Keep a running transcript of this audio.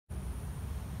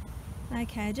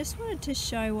Okay, I just wanted to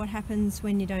show what happens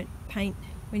when you don't paint,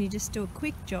 when you just do a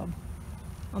quick job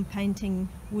on painting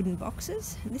wooden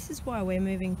boxes. And this is why we're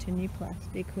moving to Nuplas,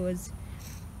 because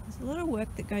there's a lot of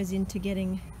work that goes into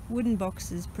getting wooden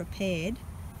boxes prepared.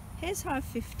 Here's hive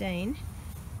 15.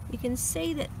 You can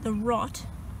see that the rot,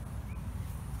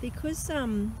 because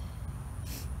the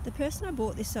person I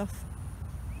bought this off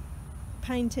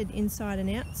painted inside and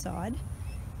outside,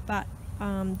 but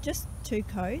just 2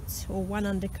 coats, or 1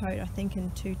 undercoat I think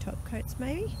and 2 top coats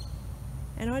maybe,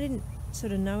 and I didn't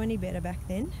sort of know any better back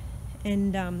then,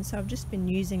 and so I've just been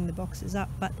using the boxes up.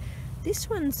 But this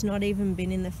one's not even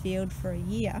been in the field for a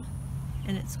year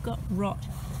and it's got rot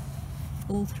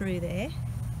all through there.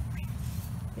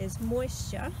 There's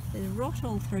moisture, there's rot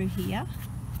all through here,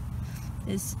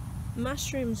 there's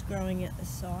mushrooms growing at the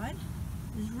side,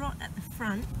 there's rot at the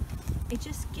front. It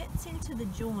just gets into the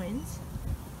joins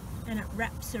and it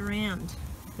wraps around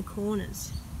the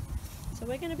corners. So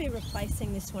we're going to be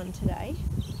replacing this one today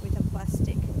with a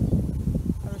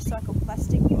recycled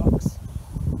plastic box.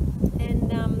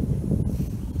 And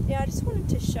yeah, I just wanted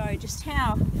to show just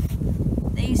how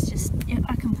these just,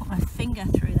 I can put my finger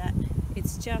through that.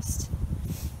 It's just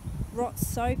rots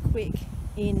so quick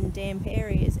in damp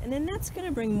areas, and then that's going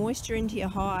to bring moisture into your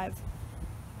hive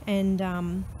and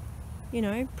you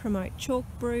know, promote chalk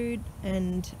brood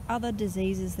and other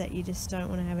diseases that you just don't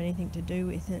want to have anything to do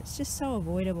with, and it's just so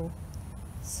avoidable.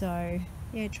 So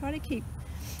yeah, try to keep,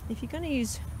 if you're going to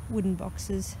use wooden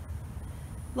boxes,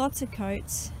 lots of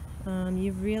coats.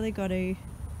 You've really got to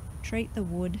treat the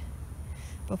wood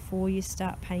before you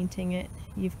start painting it.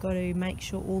 You've got to make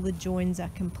sure all the joins are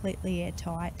completely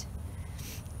airtight.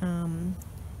 Well,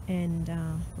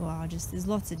 there's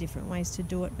lots of different ways to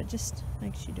do it, but just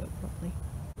make sure you do it properly.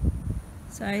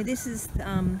 So this is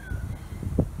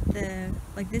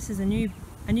this is a new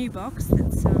box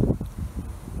that's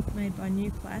made by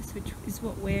Nuplas, which is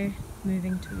what we're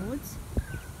moving towards.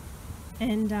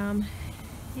 And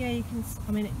yeah, you can,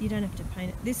 I mean, you don't have to paint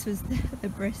it. This was the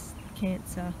breast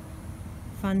cancer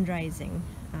fundraising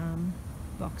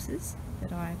boxes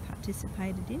that I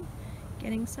participated in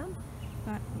getting some.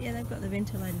 But yeah, they've got the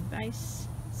ventilated base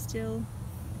still.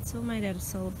 It's all made out of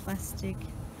solid plastic.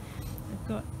 They've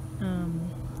got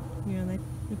you know, they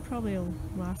probably will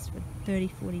last for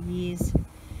 30-40 years,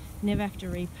 never have to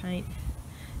repaint.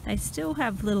 They still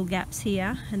have little gaps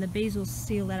here, and the bees will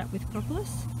seal that up with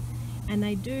propolis, and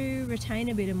they do retain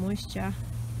a bit of moisture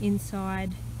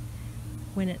inside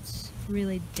when it's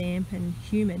really damp and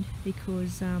humid,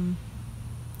 because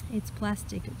it's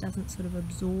plastic. It doesn't sort of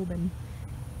absorb and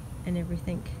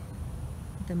everything,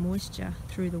 the moisture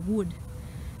through the wood.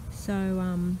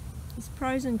 So there's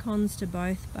pros and cons to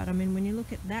both, but I mean, when you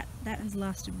look at that has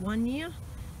lasted 1 year.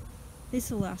 This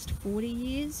will last 40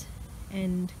 years,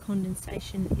 and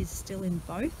condensation is still in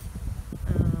both.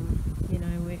 You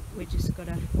know, we just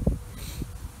gotta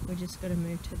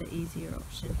move to the easier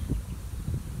option.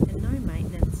 And no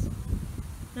maintenance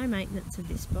of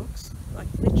this box. Like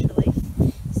literally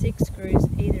 6 screws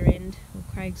either end. Well,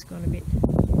 Craig's gone a bit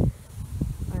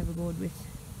overboard with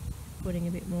putting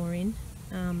a bit more in.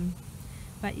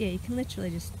 But yeah, you can literally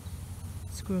just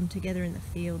screw them together in the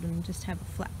field and just have a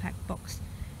flat pack box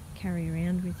carry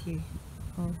around with you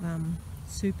of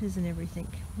supers and everything.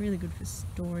 Really good for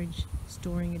storage,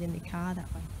 storing it in the car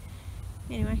that way.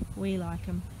 Anyway, we like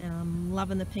them, and I'm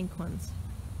loving the pink ones.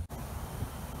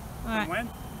 Alright, from when?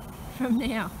 From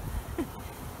now.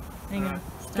 Hang on.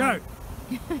 Start.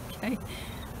 Go! Okay,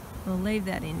 I'll leave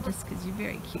that in just because you're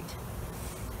very cute.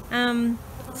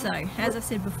 So, as I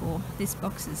said before, this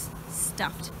box is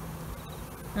stuffed.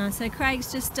 So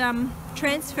Craig's just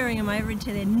transferring them over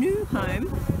into their new home,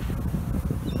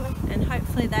 and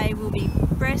hopefully they will be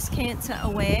breast cancer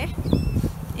aware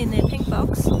in their pink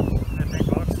box. That pink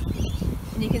box.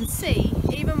 And you can see,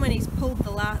 even when he's pulled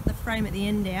the frame at the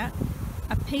end out,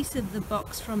 a piece of the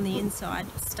box from the inside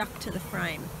stuck to the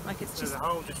frame. Like it's just... There's a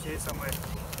hole just here somewhere.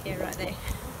 Yeah, right there.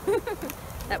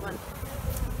 That one.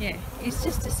 Yeah, it's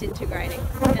just disintegrating.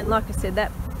 And like I said,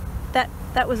 that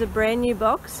was a brand new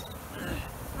box,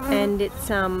 and it's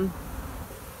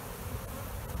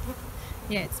yeah,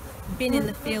 it's been in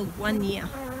the field 1 year.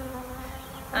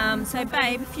 So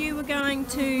babe, if you were going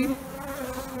to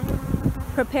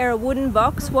prepare a wooden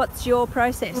box, what's your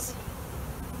process?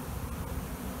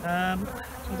 He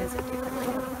does it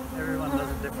differently. Everyone does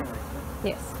it differently.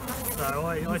 Yes. So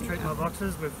I treat my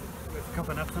boxes with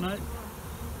copper naphthenate.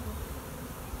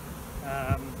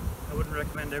 I wouldn't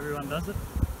recommend everyone does it.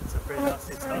 It's a pretty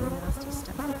nasty stuff.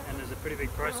 And there's a pretty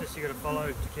big process you got to follow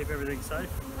to keep everything safe.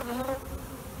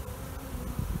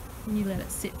 And you let it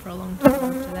sit for a long time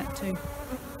after that too.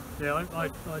 Yeah, I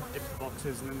dip the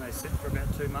boxes and then they sit for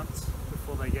about 2 months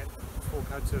before they get 4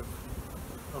 coats of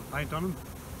paint on them.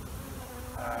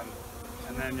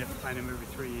 And then you have to paint them every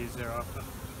 3 years thereafter.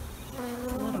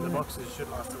 And the boxes should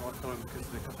last a lifetime because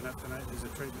the copper is a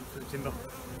treatment for the timber.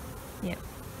 Yeah.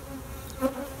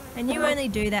 And you only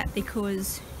do that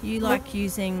because you like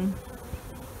using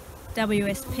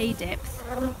WSP depth,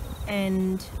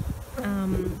 and I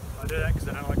do that because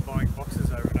I don't like buying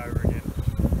boxes over and over again.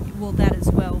 well, that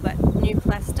as well, but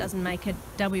Nuplas doesn't make a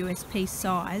WSP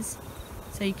size,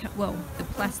 so you can't, well, the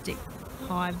plastic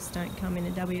hives don't come in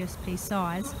a WSP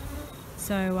size,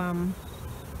 so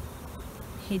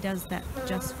he does that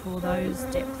just for those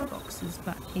depth boxes,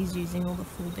 but he's using all the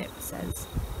full depths as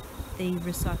the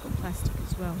recycled plastic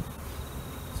as well.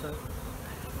 So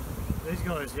these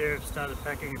guys here have started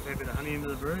packing a fair bit of honey into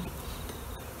the brood.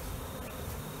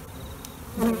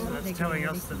 So that's telling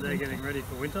us that they're getting ready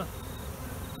for winter.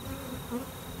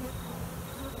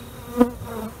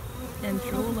 And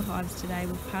through all the hives today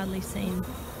we've hardly seen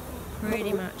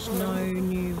pretty much no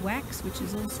new wax, which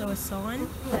is also a sign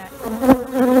that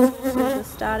are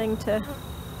starting to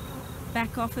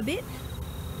back off a bit.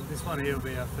 This one here will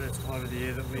be our first time of the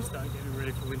year that we start getting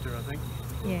ready for winter, I think.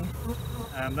 Yeah.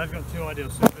 They've got 2 ideal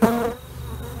supers.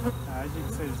 As you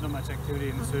can see, there's not much activity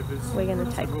in the supers. We're going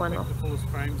to take we'll one pick off. the fullest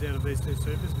frames out of these 2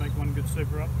 supers, make one good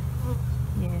super up,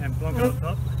 Yeah. and block it on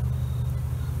top.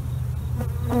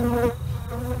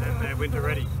 And then they're winter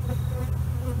ready.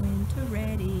 Winter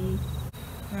ready.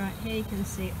 Right, here you can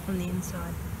see it from the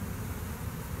inside.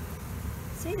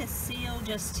 See the seal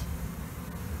just,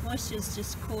 moisture's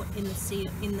just caught in the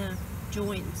seal, in the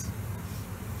joins.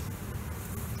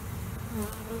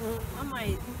 One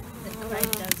way that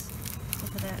Craig does,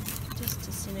 look at that, just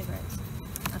disintegrates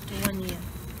after 1 year.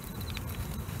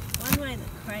 One way that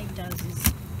Craig does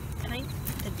is paint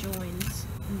the joins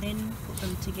and then put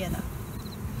them together,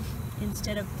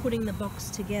 instead of putting the box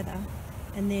together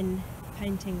and then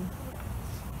painting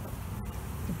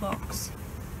the box.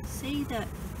 See that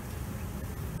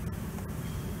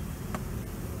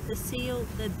the seal,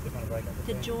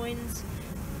 the joins,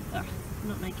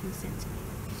 not making sense.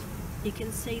 You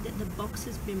can see that the box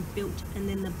has been built and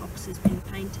then the box has been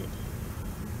painted.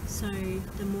 So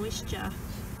the moisture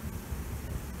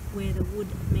where the wood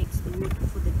meets the wood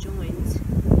for the joins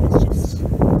has just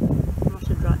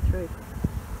rotted right through.